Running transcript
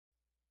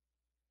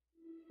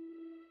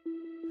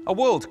A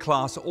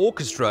world-class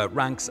orchestra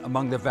ranks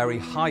among the very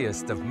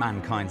highest of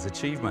mankind's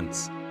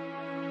achievements.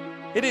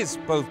 It is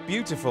both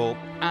beautiful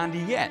and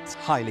yet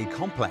highly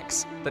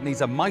complex, that needs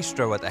a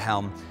maestro at the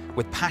helm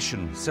with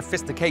passion,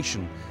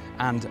 sophistication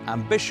and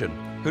ambition,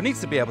 who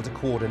needs to be able to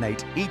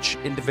coordinate each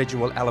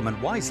individual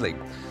element wisely,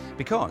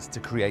 because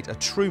to create a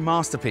true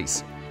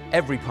masterpiece,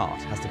 every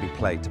part has to be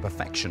played to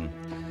perfection.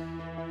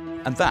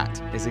 And that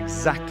is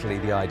exactly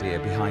the idea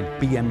behind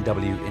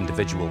BMW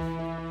Individual.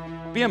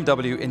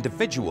 BMW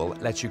Individual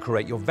lets you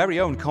create your very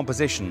own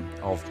composition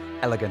of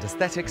elegant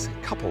aesthetics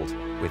coupled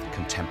with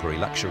contemporary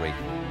luxury.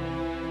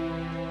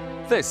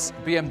 This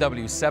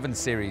BMW 7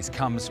 Series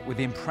comes with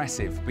the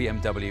impressive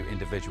BMW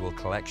Individual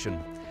collection.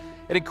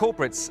 It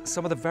incorporates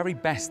some of the very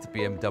best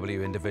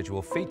BMW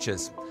Individual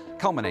features,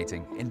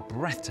 culminating in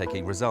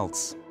breathtaking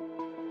results.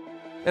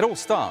 It all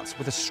starts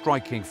with a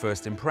striking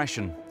first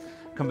impression,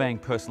 conveying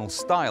personal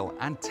style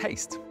and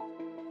taste,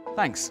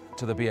 thanks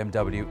to the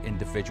BMW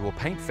Individual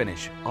paint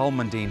finish,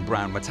 almondine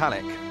brown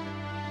metallic.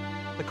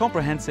 The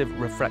comprehensive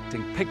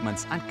reflecting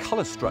pigments and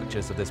colour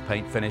structures of this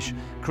paint finish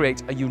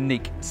create a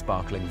unique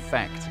sparkling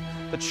effect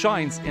that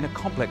shines in a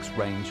complex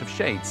range of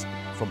shades,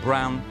 from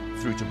brown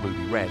through to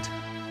ruby red.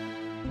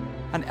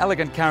 An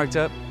elegant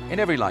character in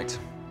every light,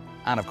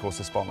 and of course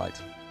the spotlight.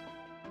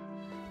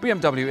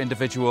 BMW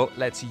Individual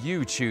lets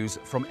you choose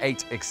from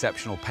 8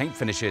 exceptional paint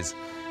finishes,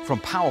 from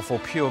powerful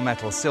pure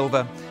metal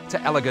silver to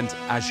elegant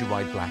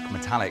azurite black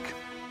metallic.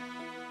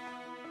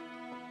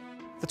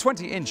 The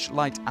 20-inch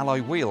light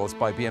alloy wheels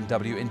by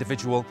BMW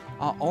Individual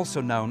are also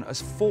known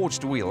as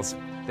forged wheels.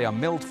 They are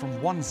milled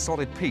from one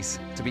solid piece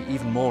to be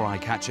even more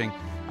eye-catching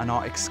and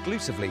are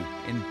exclusively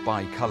in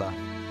bi-colour.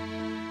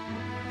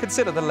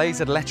 Consider the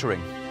lasered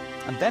lettering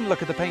and then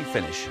look at the paint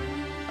finish,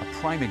 a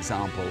prime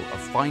example of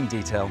fine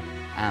detail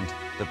and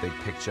the big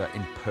picture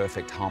in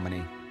perfect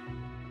harmony.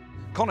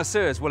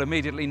 Connoisseurs will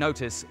immediately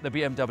notice the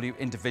BMW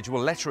Individual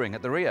lettering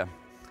at the rear,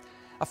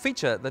 a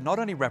feature that not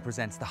only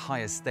represents the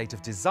highest state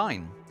of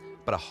design,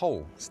 but a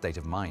whole state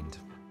of mind.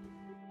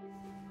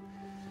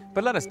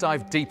 But let us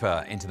dive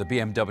deeper into the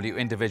BMW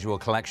Individual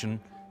collection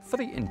for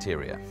the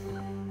interior.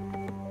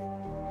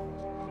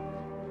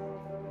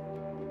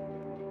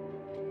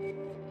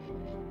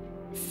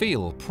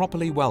 Feel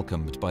properly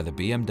welcomed by the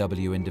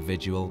BMW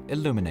Individual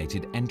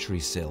illuminated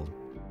entry sill.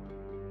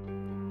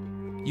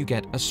 You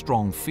get a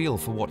strong feel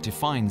for what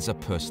defines a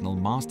personal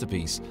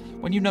masterpiece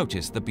when you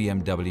notice the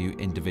BMW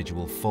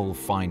Individual full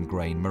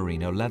fine-grain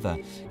merino leather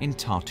in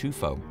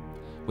Tartufo,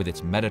 with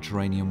its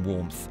Mediterranean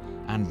warmth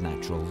and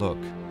natural look.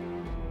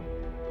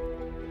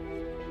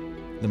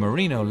 The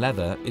merino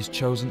leather is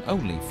chosen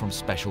only from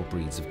special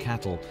breeds of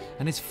cattle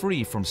and is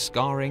free from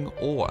scarring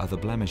or other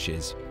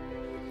blemishes.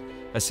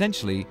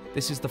 Essentially,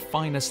 this is the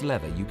finest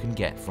leather you can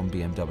get from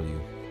BMW.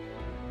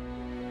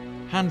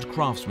 Hand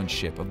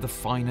craftsmanship of the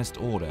finest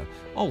order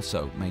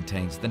also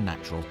maintains the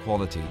natural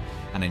quality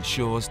and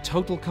ensures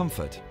total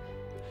comfort.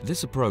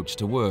 This approach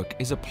to work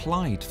is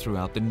applied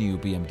throughout the new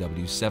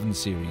BMW 7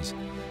 Series,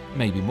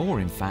 maybe more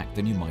in fact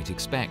than you might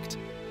expect.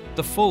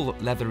 The full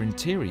leather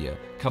interior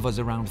covers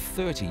around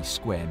 30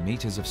 square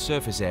meters of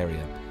surface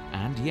area,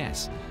 and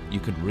yes, you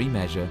can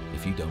remeasure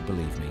if you don't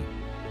believe me.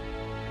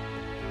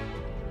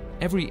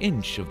 Every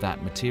inch of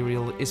that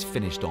material is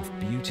finished off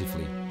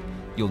beautifully.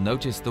 You'll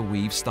notice the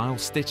weave-style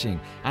stitching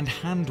and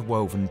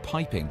hand-woven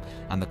piping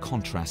and the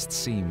contrast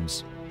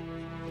seams.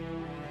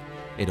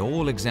 It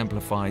all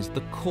exemplifies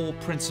the core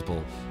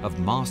principle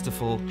of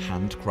masterful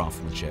hand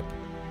craftsmanship.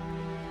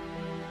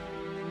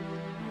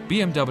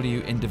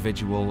 BMW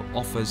Individual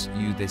offers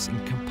you this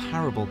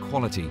incomparable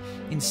quality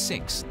in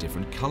 6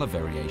 different color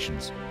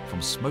variations,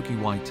 from smoky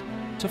white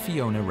to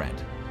Fiona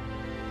red.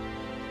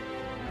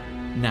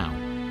 Now,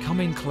 come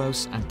in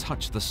close and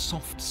touch the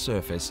soft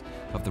surface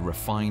of the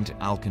refined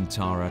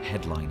Alcantara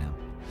headliner.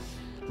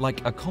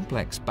 Like a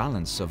complex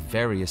balance of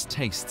various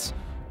tastes,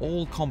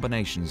 all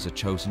combinations are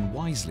chosen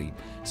wisely,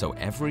 so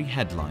every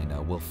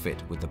headliner will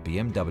fit with the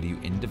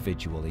BMW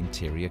Individual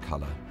interior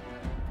color.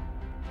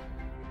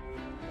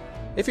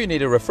 If you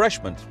need a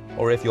refreshment,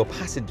 or if your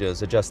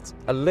passengers are just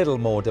a little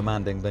more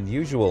demanding than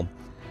usual,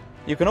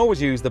 you can always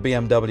use the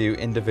BMW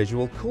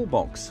Individual cool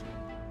box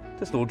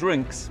to store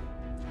drinks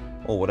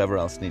or whatever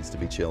else needs to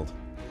be chilled.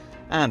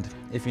 And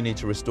if you need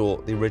to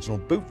restore the original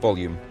boot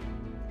volume,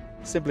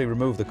 simply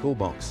remove the cool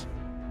box.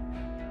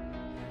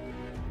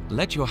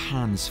 Let your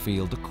hands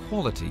feel the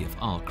quality of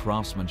our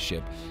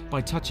craftsmanship by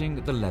touching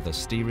the leather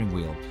steering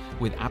wheel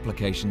with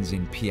applications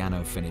in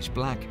piano finish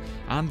black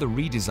and the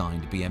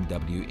redesigned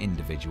BMW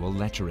Individual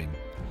lettering.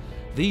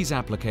 These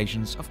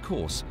applications, of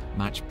course,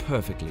 match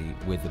perfectly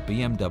with the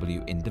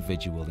BMW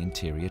Individual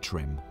interior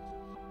trim.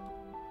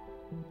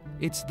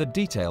 It's the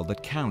detail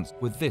that counts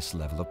with this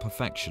level of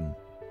perfection.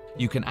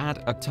 You can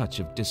add a touch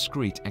of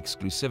discreet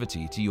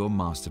exclusivity to your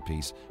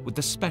masterpiece with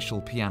the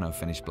special piano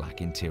finish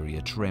black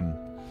interior trim.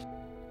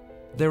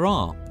 There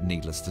are,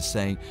 needless to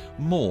say,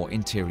 more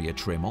interior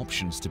trim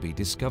options to be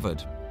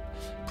discovered.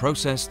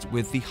 Processed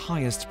with the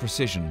highest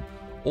precision,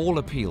 all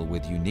appeal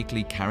with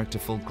uniquely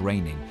characterful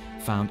graining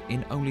found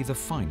in only the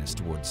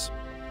finest woods.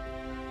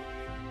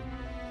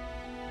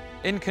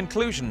 In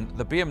conclusion,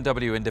 the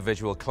BMW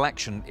Individual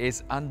Collection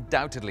is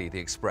undoubtedly the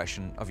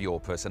expression of your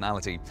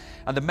personality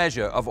and the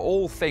measure of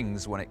all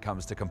things when it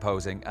comes to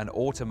composing an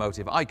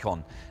automotive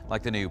icon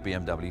like the new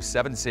BMW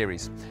 7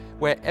 Series,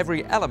 where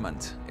every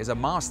element is a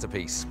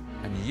masterpiece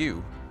and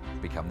you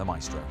become the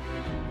maestro.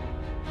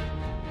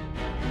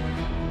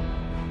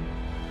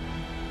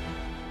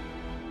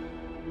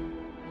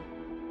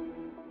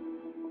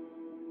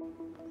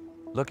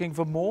 Looking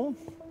for more?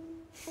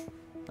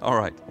 All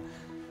right.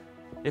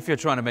 If you're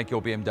trying to make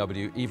your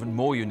BMW even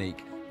more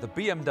unique, the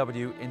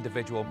BMW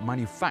Individual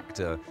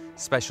Manufacturer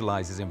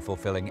specializes in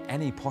fulfilling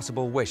any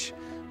possible wish,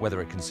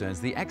 whether it concerns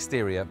the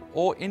exterior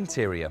or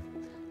interior.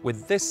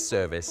 With this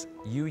service,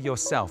 you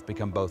yourself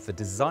become both the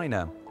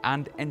designer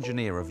and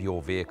engineer of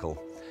your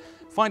vehicle.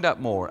 Find out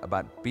more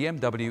about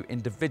BMW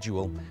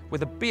Individual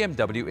with a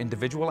BMW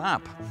Individual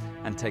app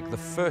and take the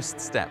first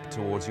step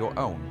towards your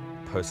own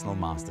personal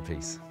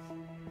masterpiece.